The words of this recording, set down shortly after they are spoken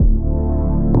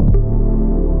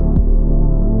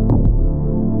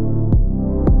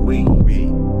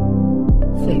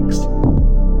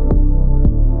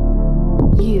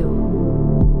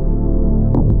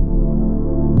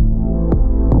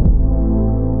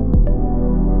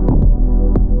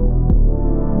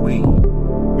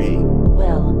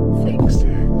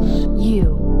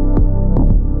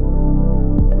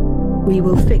We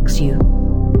will fix you.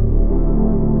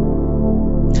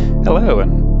 Hello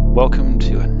and welcome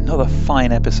to another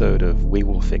fine episode of We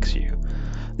Will Fix You,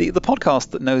 the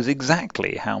podcast that knows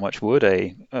exactly how much wood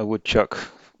a woodchuck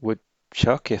would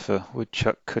chuck if a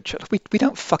woodchuck could chuck. We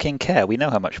don't fucking care. We know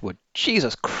how much wood.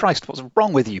 Jesus Christ, what's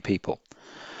wrong with you people?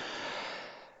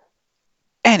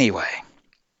 Anyway,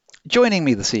 joining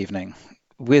me this evening,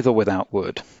 with or without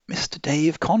wood, Mr.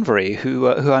 Dave Convery, who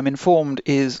I'm informed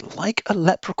is like a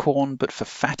leprechaun but for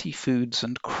fatty foods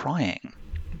and crying.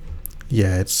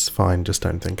 Yeah, it's fine. Just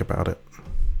don't think about it.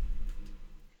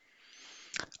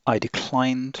 I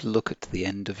decline to look at the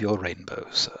end of your rainbow,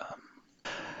 sir.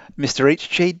 Mr.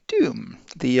 H.J. Doom,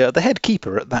 the head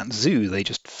keeper at that zoo they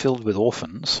just filled with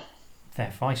orphans.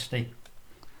 They're feisty.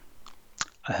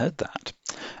 I heard that.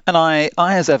 And I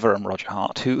as ever, am Roger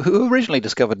Hart, who originally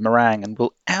discovered meringue and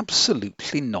will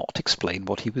absolutely not explain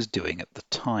what he was doing at the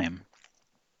time.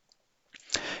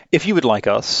 If you would like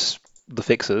us, the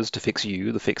fixers, to fix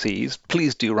you, the fixies,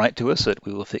 please do write to us at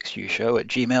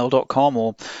wewillfixyoushow@gmail.com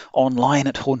or online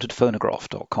at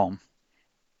hauntedphonograph.com.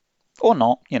 Or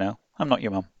not, I'm not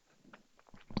your mum.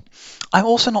 I'm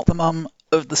also not the mum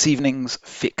of this evening's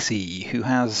fixie, who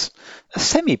has a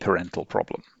semi-parental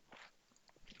problem.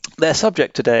 Their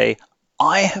subject today,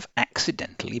 I have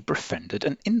accidentally befriended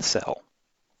an incel.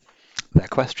 Their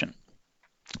question,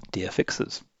 dear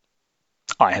fixers,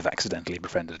 I have accidentally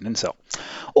befriended an incel.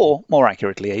 Or, more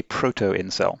accurately, a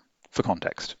proto-incel. For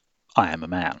context, I am a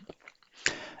man.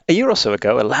 A year or so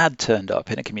ago, a lad turned up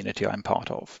in a community I'm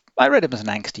part of. I read him as an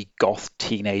angsty goth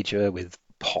teenager with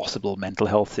possible mental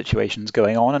health situations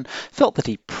going on and felt that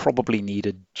he probably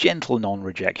needed gentle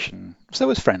non-rejection, so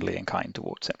was friendly and kind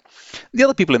towards him. The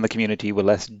other people in the community were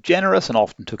less generous and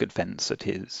often took offence at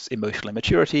his emotional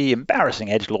immaturity, embarrassing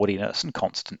edgelordiness, and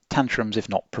constant tantrums if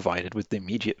not provided with the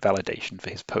immediate validation for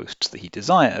his posts that he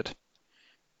desired.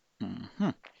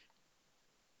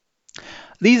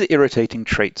 These are irritating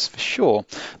traits for sure,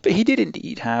 but he did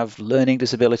indeed have learning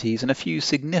disabilities and a few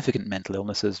significant mental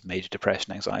illnesses, major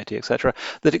depression, anxiety, etc.,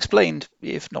 that explained,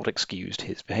 if not excused,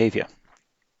 his behaviour.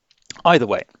 Either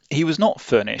way, he was not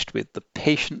furnished with the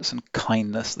patience and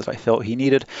kindness that I felt he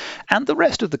needed, and the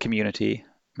rest of the community,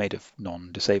 made of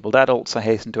non-disabled adults, I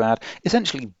hasten to add,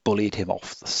 essentially bullied him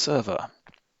off the server.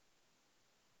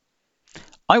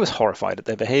 I was horrified at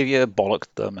their behaviour,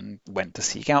 bollocked them, and went to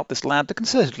seek out this lad to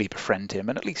concertedly befriend him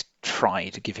and at least try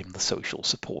to give him the social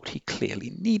support he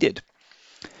clearly needed.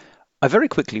 I very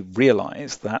quickly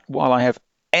realised that while I have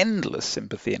endless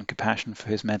sympathy and compassion for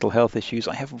his mental health issues,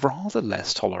 I have rather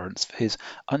less tolerance for his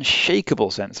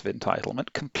unshakable sense of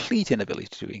entitlement, complete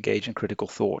inability to engage in critical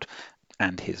thought,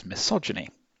 and his misogyny.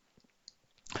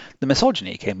 The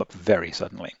misogyny came up very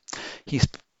suddenly. He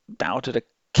spouted a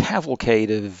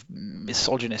cavalcade of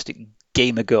misogynistic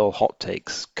gamer girl hot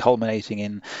takes, culminating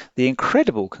in the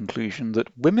incredible conclusion that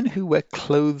women who wear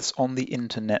clothes on the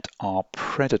internet are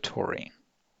predatory.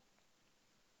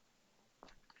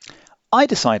 I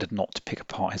decided not to pick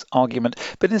apart his argument,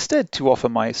 but instead to offer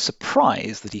my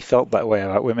surprise that he felt that way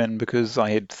about women because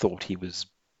I had thought he was,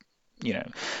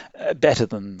 better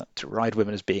than to ride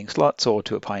women as being sluts or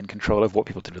to opine control of what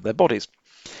people did with their bodies.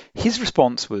 His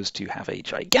response was to have a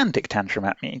gigantic tantrum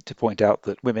at me to point out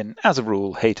that women, as a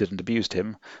rule, hated and abused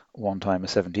him. One time a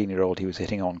 17-year-old he was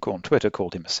hitting on Twitter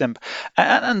called him a simp,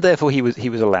 and therefore he was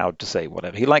allowed to say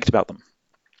whatever he liked about them.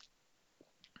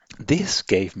 This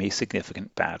gave me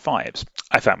significant bad vibes.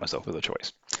 I found myself with a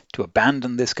choice. To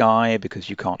abandon this guy because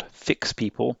you can't fix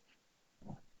people.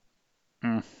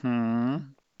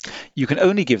 You can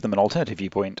only give them an alternative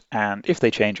viewpoint, and if they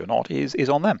change or not is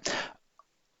on them.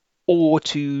 Or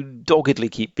to doggedly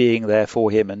keep being there for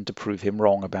him and to prove him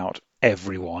wrong about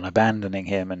everyone abandoning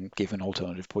him and give an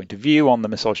alternative point of view on the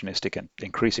misogynistic and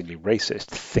increasingly racist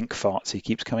think farts he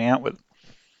keeps coming out with.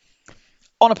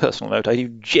 On a personal note, I do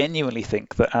genuinely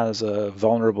think that as a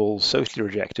vulnerable, socially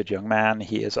rejected young man,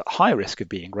 he is at high risk of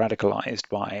being radicalized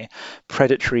by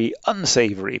predatory,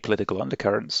 unsavory political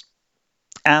undercurrents.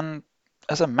 And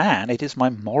as a man, it is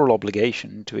my moral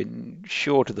obligation to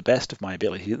ensure to the best of my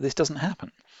ability that this doesn't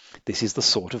happen. This is the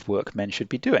sort of work men should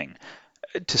be doing,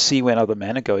 to see when other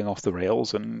men are going off the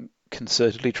rails and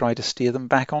concertedly try to steer them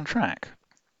back on track.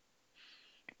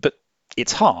 But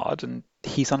it's hard, and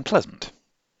he's unpleasant.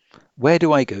 Where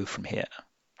do I go from here?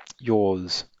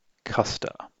 Yours,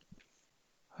 Custer.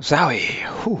 Zowie.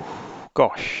 Whew.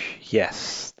 Gosh,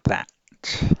 yes, that.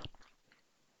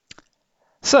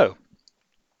 So,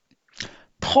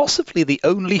 possibly the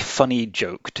only funny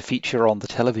joke to feature on the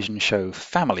television show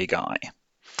Family Guy.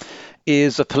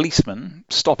 is a policeman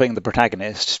stopping the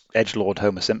protagonist, Edgelord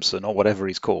Homer Simpson, or whatever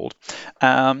he's called,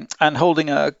 and holding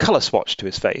a colour swatch to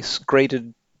his face,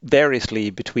 graded variously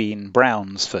between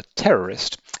browns for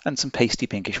terrorist and some pasty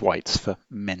pinkish whites for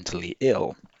mentally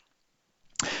ill.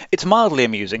 It's mildly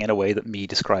amusing in a way that me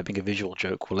describing a visual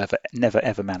joke will never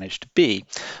ever manage to be.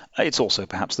 It's also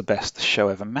perhaps the best the show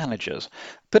ever manages,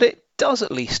 but it does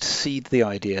at least seed the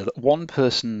idea that one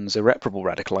person's irreparable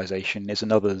radicalization is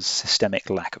another's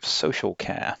systemic lack of social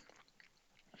care.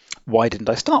 Why didn't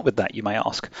I start with that, you may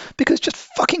ask? Because just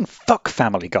fucking fuck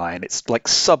Family Guy and its like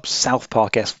sub-South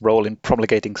Park-esque role in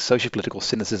promulgating socio-political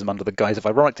cynicism under the guise of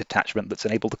ironic detachment that's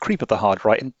enabled the creep of the hard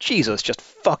right, and Jesus, just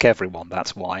fuck everyone,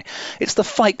 that's why. It's the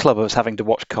Fight Club of us having to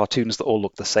watch cartoons that all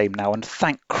look the same now, and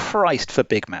thank Christ for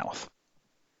Big Mouth.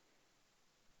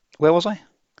 Where was I?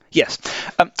 Yes,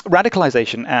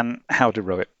 radicalization and how to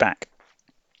row it back.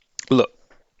 Look,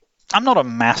 I'm not a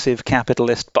massive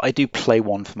capitalist, but I do play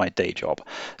one for my day job.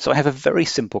 So I have a very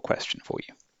simple question for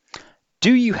you.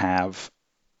 Do you have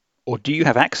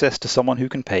access to someone who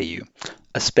can pay you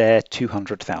a spare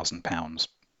 £200,000?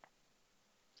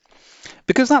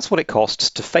 Because that's what it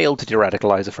costs to fail to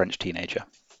de-radicalize a French teenager.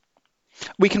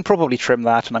 We can probably trim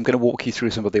that, and I'm going to walk you through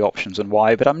some of the options and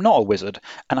why, but I'm not a wizard,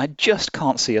 and I just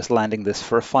can't see us landing this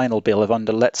for a final bill of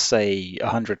under, let's say,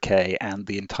 100k and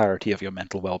the entirety of your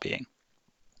mental well-being.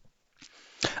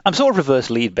 I'm sort of reverse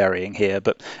lead burying here,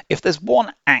 but if there's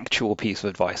one actual piece of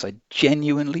advice I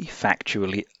genuinely,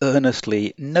 factually,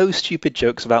 earnestly, no stupid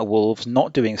jokes about wolves,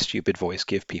 not doing a stupid voice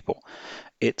give people,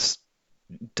 it's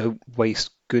don't waste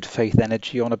good faith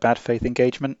energy on a bad faith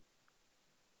engagement.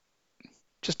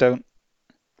 Just don't.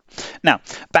 Now,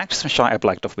 back to some shite I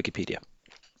blagged off Wikipedia.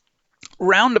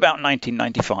 Round about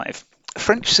 1995,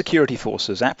 French security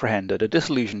forces apprehended a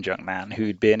disillusioned young man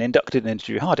who'd been inducted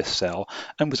into a jihadist cell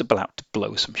and was about to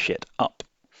blow some shit up.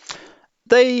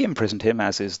 They imprisoned him,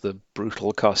 as is the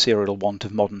brutal carceral wont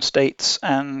of modern states,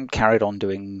 and carried on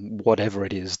doing whatever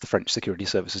it is the French security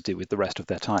services do with the rest of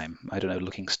their time. I don't know,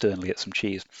 looking sternly at some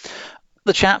cheese.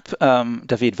 The chap,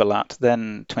 David Vallat,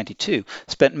 then 22,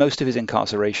 spent most of his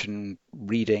incarceration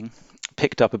reading,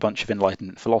 picked up a bunch of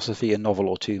Enlightenment philosophy, a novel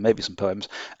or two, maybe some poems,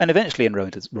 and eventually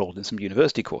enrolled in some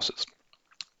university courses.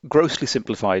 Grossly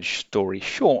simplified story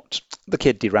short, the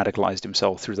kid de-radicalized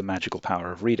himself through the magical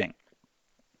power of reading.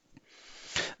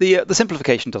 The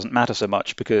simplification doesn't matter so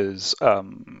much because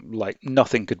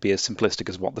nothing could be as simplistic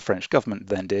as what the French government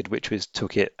then did, which was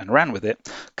took it and ran with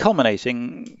it,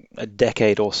 culminating a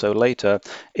decade or so later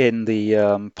in the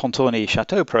Pontorny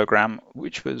Chateau program,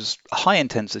 which was a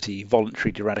high-intensity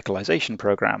voluntary de-radicalization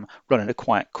program run in a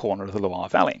quiet corner of the Loire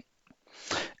Valley.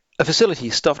 A facility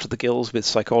stuffed to the gills with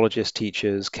psychologists,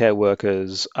 teachers, care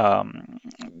workers,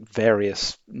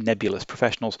 various nebulous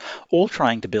professionals, all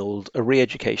trying to build a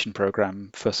re-education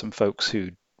program for some folks who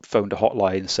phoned a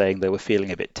hotline saying they were feeling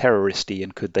a bit terroristy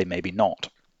and could they maybe not.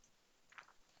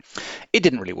 It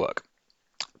didn't really work.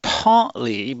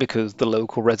 Partly because the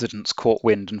local residents caught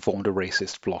wind and formed a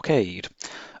racist blockade,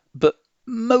 but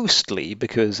mostly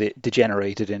because it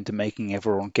degenerated into making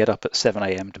everyone get up at 7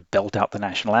 a.m. to belt out the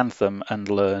national anthem and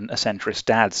learn a centrist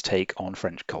dad's take on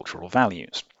French cultural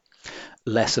values.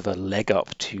 Less of a leg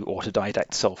up to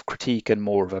autodidact self-critique and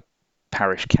more of a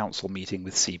parish council meeting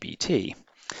with CBT.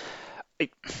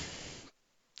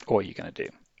 What are you going to do?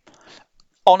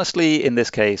 Honestly, in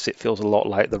this case, it feels a lot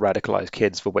like the radicalized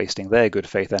kids for wasting their good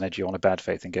faith energy on a bad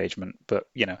faith engagement. But,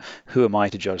 who am I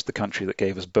to judge the country that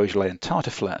gave us Beaujolais and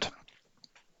Tartiflette?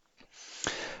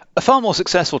 A far more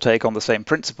successful take on the same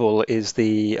principle is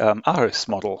the Aarhus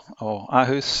model, or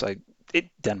Aarhus,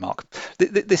 Denmark.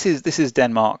 This is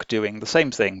Denmark doing the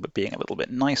same thing but being a little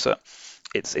bit nicer.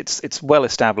 It's well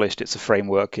established. It's a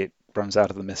framework. It runs out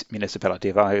of the municipality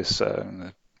of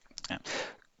Aarhus.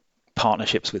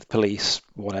 Partnerships with police,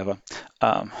 whatever.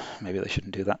 Maybe they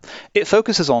shouldn't do that. It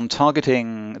focuses on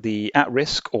targeting the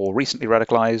at-risk or recently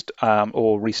radicalized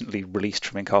or recently released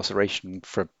from incarceration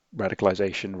for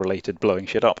radicalization related blowing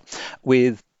shit up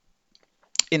with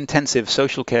intensive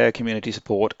social care, community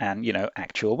support, and,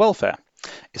 actual welfare.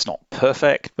 It's not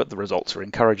perfect, but the results are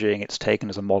encouraging. It's taken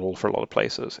as a model for a lot of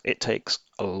places. It takes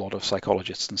a lot of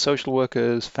psychologists and social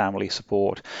workers, family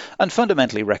support, and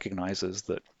fundamentally recognizes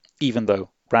that even though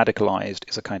radicalized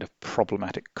is a kind of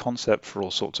problematic concept for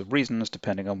all sorts of reasons,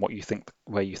 depending on where you think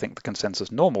the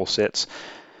consensus normal sits,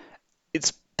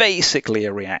 it's basically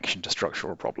a reaction to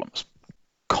structural problems.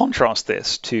 Contrast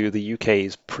this to the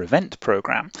UK's Prevent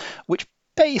programme, which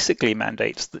basically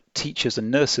mandates that teachers and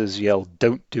nurses yell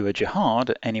 "don't do a jihad"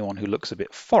 at anyone who looks a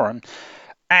bit foreign,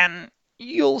 and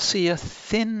you'll see a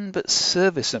thin but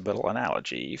serviceable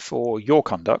analogy for your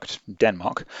conduct,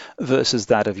 Denmark, versus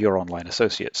that of your online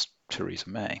associates, Theresa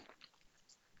May.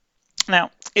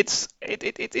 Now, it's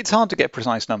hard to get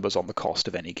precise numbers on the cost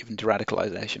of any given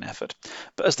de-radicalisation effort,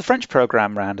 but as the French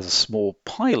programme ran as a small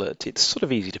pilot, it's sort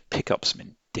of easy to pick up some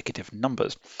indicative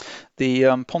numbers. The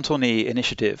Pontonny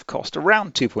initiative cost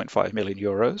around 2.5 million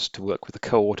euros to work with a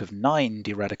cohort of 9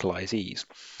 de-radicalisees.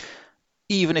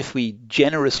 Even if we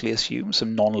generously assume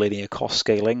some non-linear cost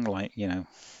scaling, like,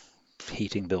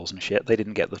 heating bills and shit, they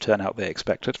didn't get the turnout they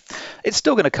expected. It's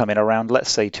still going to come in around,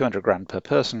 let's say, 200 grand per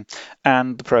person,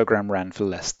 and the program ran for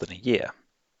less than a year.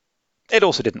 It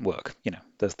also didn't work,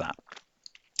 there's that.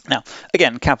 Now,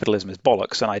 again, capitalism is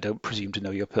bollocks, and I don't presume to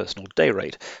know your personal day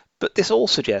rate, but this all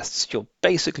suggests you're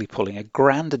basically pulling a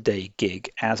grand a day gig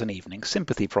as an evening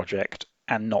sympathy project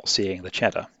and not seeing the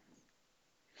cheddar.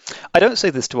 I don't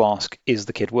say this to ask, is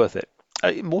the kid worth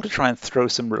it? More to try and throw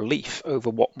some relief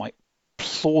over what might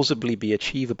plausibly be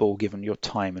achievable given your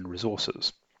time and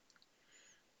resources.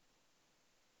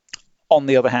 On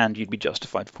the other hand, you'd be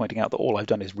justified for pointing out that all I've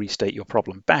done is restate your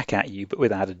problem back at you, but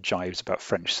with added jibes about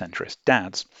French centrist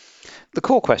dads. The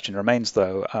core question remains,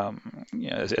 though,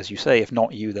 as you say, if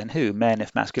not you, then who? Men,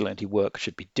 if masculinity work,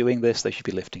 should be doing this. They should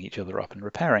be lifting each other up and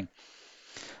repairing.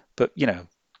 But, can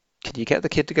you get the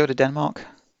kid to go to Denmark?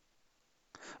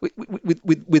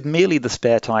 With merely the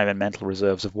spare time and mental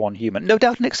reserves of one human, no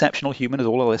doubt an exceptional human, as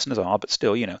all our listeners are, but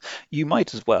still, you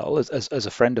might as well, as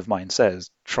a friend of mine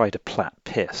says, try to plat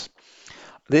piss.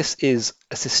 This is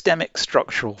a systemic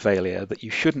structural failure that you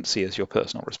shouldn't see as your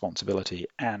personal responsibility.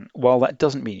 And while that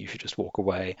doesn't mean you should just walk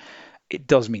away, it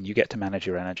does mean you get to manage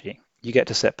your energy. You get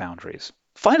to set boundaries.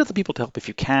 Find other people to help if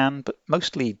you can, but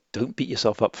mostly don't beat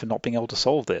yourself up for not being able to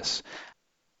solve this.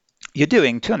 You're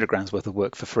doing 200 grand's worth of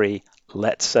work for free,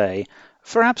 let's say,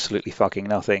 for absolutely fucking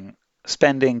nothing,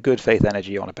 spending good faith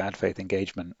energy on a bad faith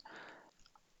engagement.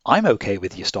 I'm okay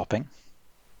with you stopping.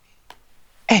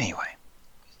 Anyway,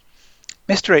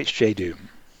 Mr. H.J. Doom.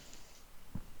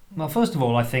 Well, first of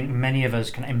all, I think many of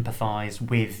us can empathise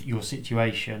with your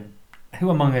situation. Who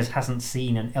among us hasn't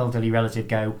seen an elderly relative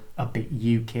go a bit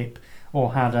UKIP,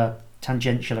 or had a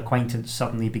tangential acquaintance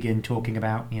suddenly begin talking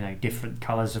about, different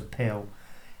colours of pill?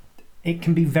 It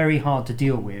can be very hard to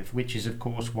deal with, which is of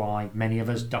course why many of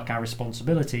us duck our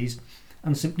responsibilities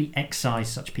and simply excise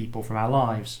such people from our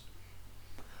lives.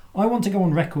 I want to go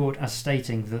on record as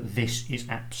stating that this is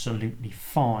absolutely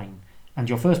fine, and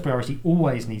your first priority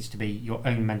always needs to be your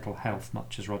own mental health,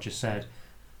 much as Roger said.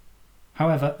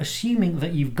 However, assuming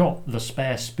that you've got the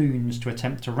spare spoons to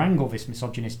attempt to wrangle this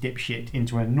misogynist dipshit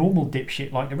into a normal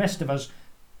dipshit like the rest of us,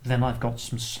 then I've got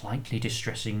some slightly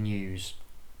distressing news.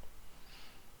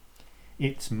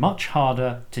 It's much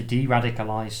harder to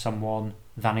de-radicalise someone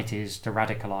than it is to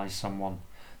radicalise someone.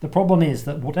 The problem is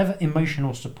that whatever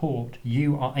emotional support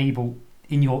you are able,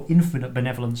 in your infinite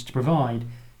benevolence, to provide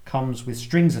comes with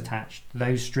strings attached,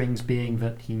 those strings being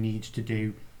that he needs to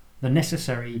do the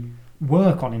necessary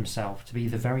work on himself to be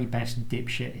the very best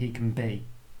dipshit he can be.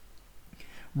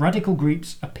 Radical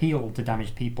groups appeal to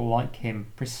damaged people like him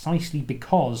precisely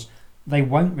because they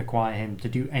won't require him to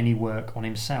do any work on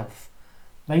himself.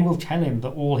 They will tell him that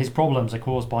all his problems are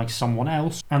caused by someone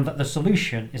else and that the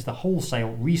solution is the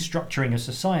wholesale restructuring of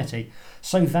society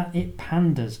so that it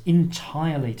panders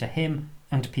entirely to him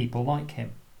and people like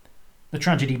him. The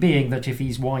tragedy being that if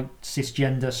he's white,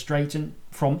 cisgender, straight and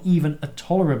from even a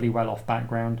tolerably well-off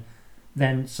background,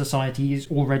 then society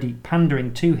is already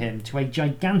pandering to him to a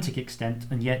gigantic extent,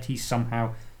 and yet he's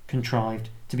somehow contrived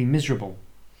to be miserable.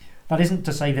 That isn't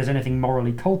to say there's anything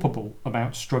morally culpable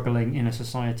about struggling in a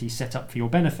society set up for your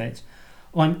benefit.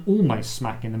 I'm almost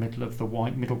smack in the middle of the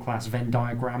white middle-class Venn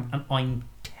diagram, and I'm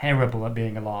terrible at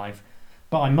being alive.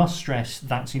 But I must stress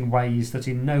that's in ways that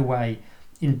in no way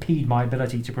impede my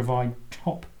ability to provide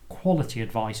top-quality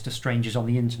advice to strangers on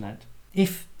the internet.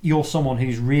 If you're someone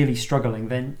who's really struggling,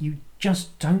 then you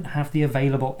just don't have the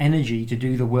available energy to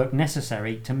do the work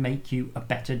necessary to make you a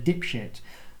better dipshit.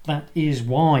 That is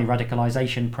why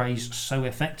radicalisation preys so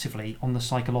effectively on the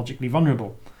psychologically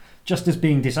vulnerable. Just as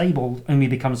being disabled only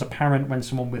becomes apparent when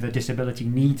someone with a disability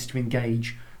needs to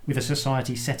engage with a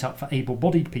society set up for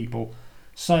able-bodied people,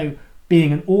 so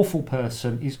being an awful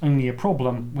person is only a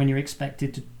problem when you're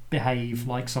expected to behave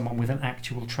like someone with an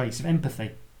actual trace of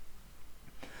empathy.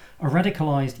 A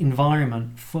radicalised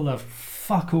environment full of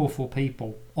fuck-awful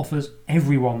people offers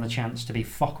everyone the chance to be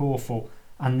fuck-awful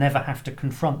and never have to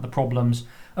confront the problems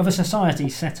of a society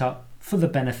set up for the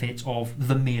benefit of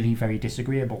the merely very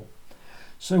disagreeable.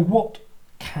 So what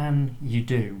can you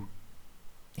do?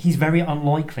 He's very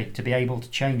unlikely to be able to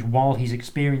change while he's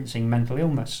experiencing mental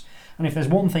illness, And if there's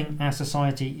one thing our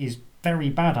society is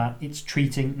very bad at, it's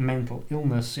treating mental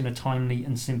illness in a timely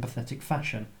and sympathetic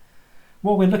fashion.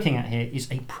 What we're looking at here is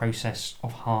a process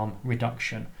of harm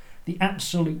reduction. The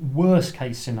absolute worst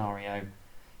case scenario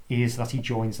is that he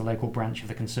joins the local branch of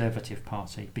the Conservative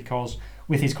Party, because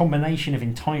with his combination of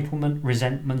entitlement,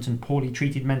 resentment and poorly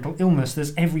treated mental illness,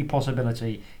 there's every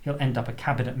possibility he'll end up a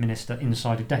cabinet minister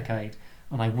inside a decade,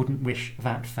 and I wouldn't wish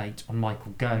that fate on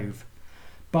Michael Gove.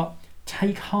 But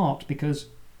take heart, because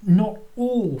not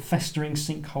all festering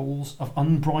sinkholes of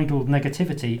unbridled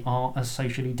negativity are as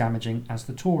socially damaging as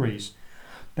the Tories.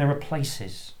 There are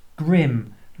places,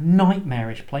 grim,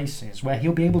 nightmarish places, where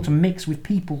he'll be able to mix with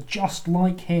people just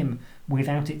like him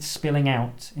without it spilling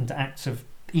out into acts of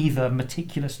either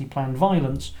meticulously planned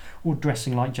violence or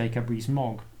dressing like Jacob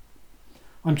Rees-Mogg.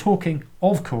 I'm talking,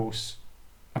 of course,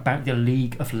 about the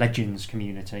League of Legends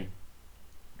community.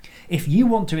 If you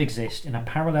want to exist in a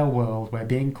parallel world where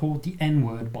being called the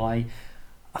N-word by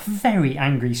a very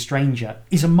angry stranger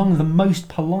is among the most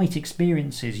polite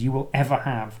experiences you will ever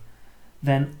have,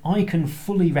 then I can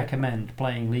fully recommend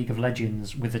playing League of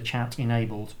Legends with the chat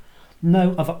enabled.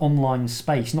 No other online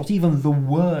space, not even the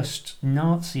worst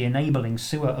Nazi-enabling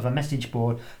sewer of a message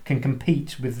board, can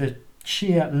compete with the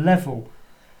sheer level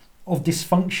of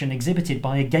dysfunction exhibited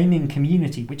by a gaming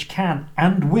community which can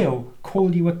and will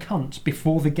call you a cunt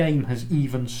before the game has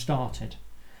even started.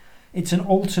 It's an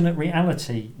alternate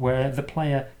reality where the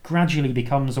player gradually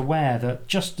becomes aware that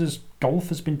just as golf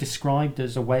has been described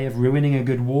as a way of ruining a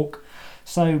good walk,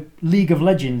 so League of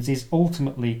Legends is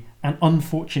ultimately an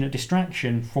unfortunate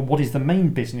distraction from what is the main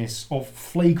business of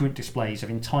flagrant displays of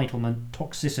entitlement,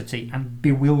 toxicity and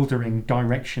bewildering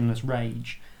directionless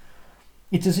rage.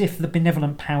 It's as if the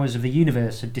benevolent powers of the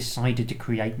universe had decided to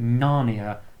create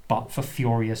Narnia, but for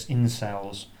furious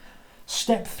incels.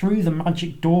 Step through the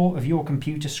magic door of your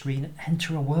computer screen and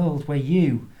enter a world where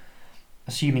you,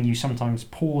 assuming you sometimes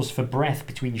pause for breath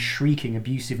between shrieking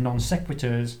abusive non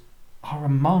sequiturs, are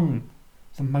among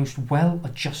the most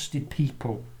well-adjusted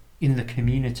people in the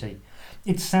community.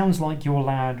 It sounds like your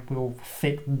lad will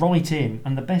fit right in,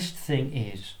 and the best thing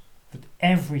is that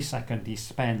every second he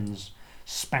spends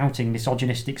spouting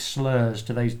misogynistic slurs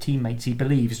to those teammates he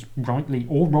believes, rightly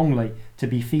or wrongly, to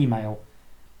be female,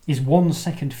 is 1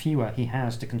 second fewer he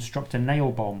has to construct a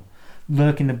nail bomb,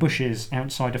 lurk in the bushes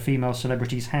outside a female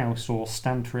celebrity's house, or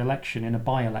stand for election in a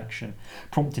by-election,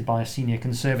 prompted by a senior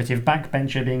Conservative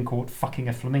backbencher being caught fucking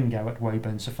a flamingo at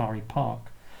Woburn Safari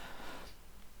Park.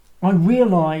 I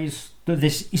realise that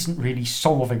this isn't really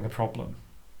solving the problem,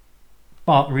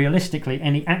 but realistically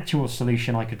any actual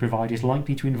solution I could provide is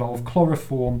likely to involve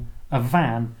chloroform, a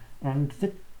van, and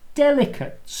the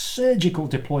delicate surgical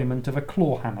deployment of a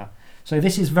claw hammer. So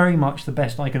this is very much the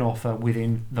best I can offer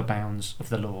within the bounds of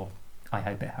the law. I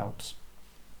hope it helps.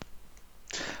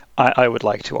 I would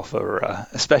like to offer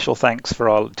a special thanks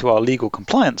to our legal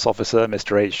compliance officer,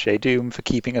 Mr. H.J. Doom, for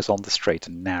keeping us on the straight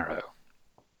and narrow.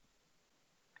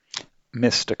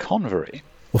 Mr. Convery.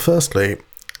 Well, firstly,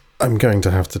 I'm going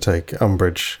to have to take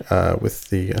umbrage with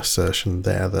the assertion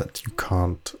there that you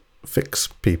can't fix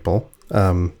people,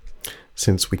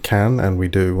 since we can and we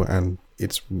do, and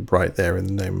it's right there in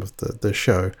the name of the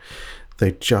show.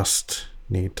 They just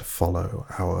need to follow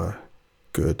our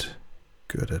good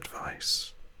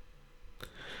advice.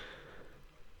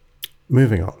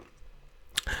 Moving on.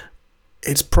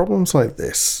 It's problems like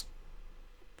this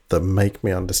that make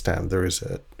me understand there is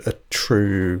a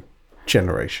true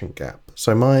generation gap.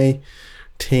 So my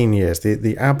teen years,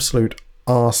 the absolute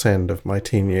arse end of my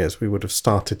teen years, we would have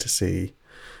started to see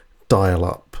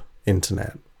dial-up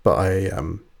internet. But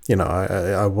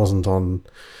I wasn't on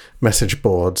message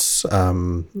boards.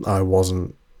 I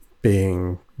wasn't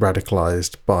being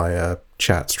radicalized by a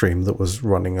chat stream that was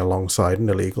running alongside an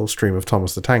illegal stream of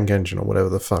Thomas the Tank Engine or whatever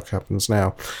the fuck happens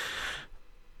now.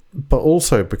 But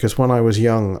also because when I was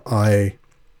young, I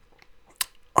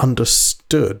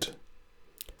understood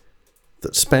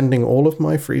that spending all of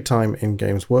my free time in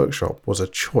Games Workshop was a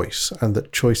choice, and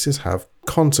that choices have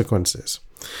consequences.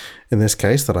 In this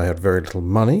case, that I had very little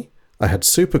money, I had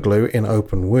super glue in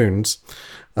open wounds,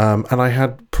 and I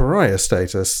had pariah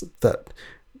status that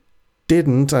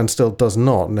didn't and still does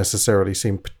not necessarily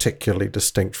seem particularly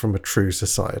distinct from a true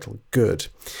societal good.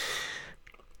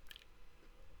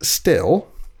 Still,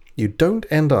 you don't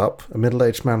end up a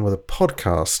middle-aged man with a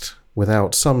podcast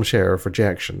without some share of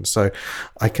rejection, so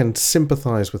I can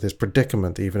sympathise with his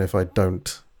predicament even if I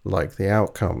don't like the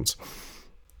outcomes.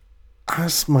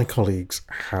 As my colleagues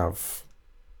have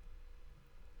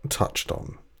touched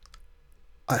on,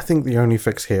 I think the only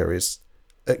fix here is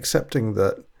accepting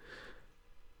that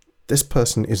this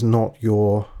person is not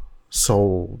your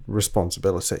sole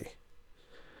responsibility.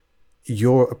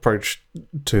 Your approach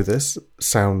to this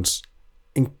sounds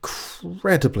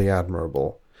incredibly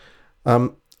admirable.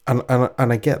 And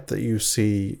I get that you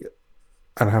see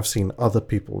and have seen other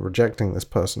people rejecting this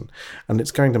person, and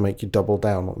it's going to make you double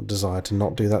down on the desire to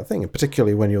not do that thing, and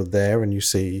particularly when you're there and you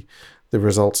see the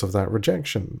results of that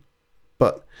rejection.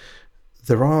 But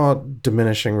there are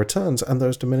diminishing returns, and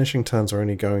those diminishing returns are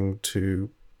only going to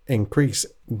increase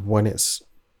when it's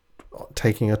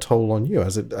taking a toll on you,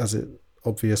 as it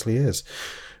obviously is.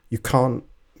 You can't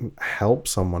help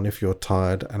someone if you're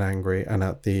tired and angry and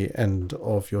at the end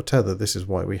of your tether. This is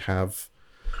why we have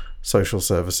social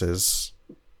services,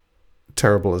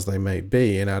 terrible as they may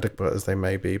be, inadequate as they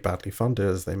may be, badly funded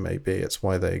as they may be. It's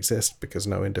why they exist, because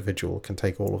no individual can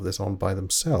take all of this on by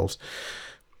themselves.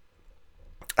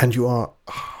 And you are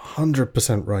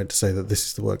 100% right to say that this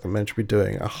is the work that men should be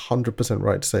doing, 100%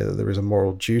 right to say that there is a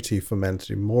moral duty for men to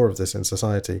do more of this in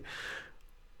society.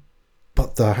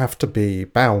 But there have to be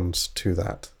bounds to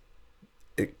that.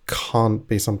 It can't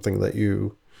be something that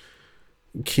you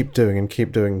keep doing and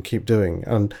keep doing and keep doing.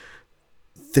 And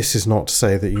this is not to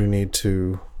say that you need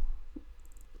to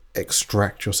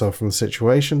extract yourself from the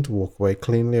situation, to walk away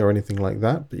cleanly or anything like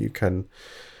that, but you can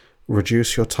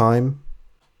reduce your time.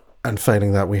 And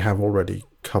failing that, we have already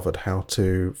covered how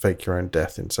to fake your own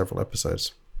death in several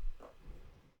episodes.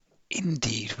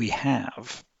 Indeed, we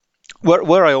have.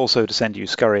 Were I also to send you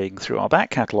scurrying through our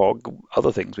back catalogue,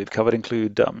 other things we've covered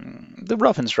include the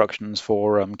rough instructions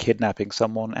for kidnapping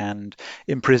someone and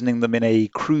imprisoning them in a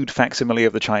crude facsimile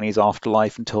of the Chinese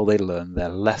afterlife until they learn their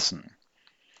lesson.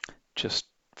 Just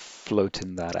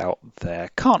floating that out there.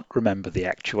 Can't remember the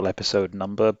actual episode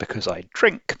number because I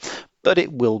drink, but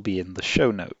it will be in the show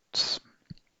notes.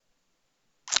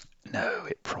 No,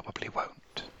 it probably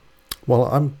won't. Well,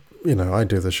 I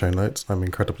do the show notes. I'm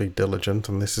incredibly diligent,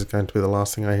 and this is going to be the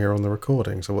last thing I hear on the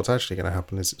recording. So what's actually going to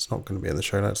happen is it's not going to be in the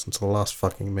show notes until the last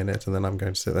fucking minute, and then I'm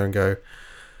going to sit there and go,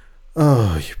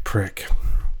 "Oh, you prick,"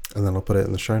 and then I'll put it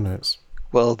in the show notes.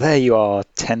 Well, there you are,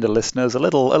 tender listeners. A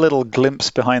little glimpse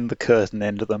behind the curtain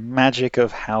into the magic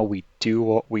of how we do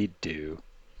what we do.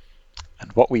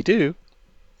 And what we do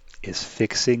is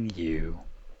fixing you.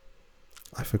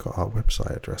 I forgot our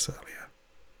website address earlier.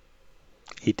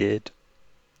 He did.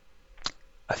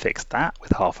 I fixed that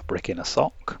with half a brick in a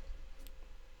sock.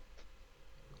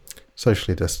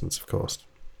 Socially distanced, of course.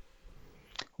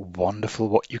 Wonderful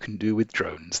what you can do with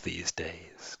drones these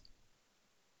days.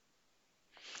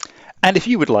 And if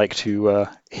you would like to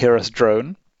hear us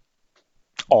drone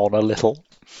on a little,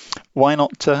 why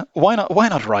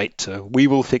not write to We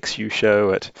Will Fix You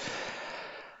Show at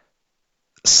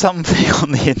something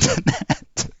on the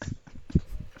internet.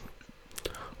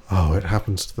 Oh, it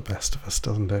happens to the best of us,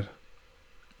 doesn't it?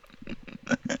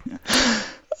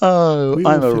 Oh,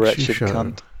 I'm a wretched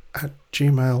cunt. At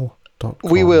gmail.com.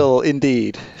 We will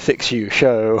indeed fix you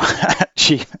show at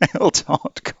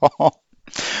gmail.com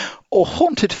or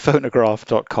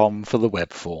hauntedphonograph.com for the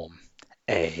web form.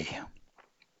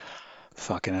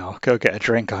 Fucking hell, go get a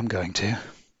drink, I'm going to.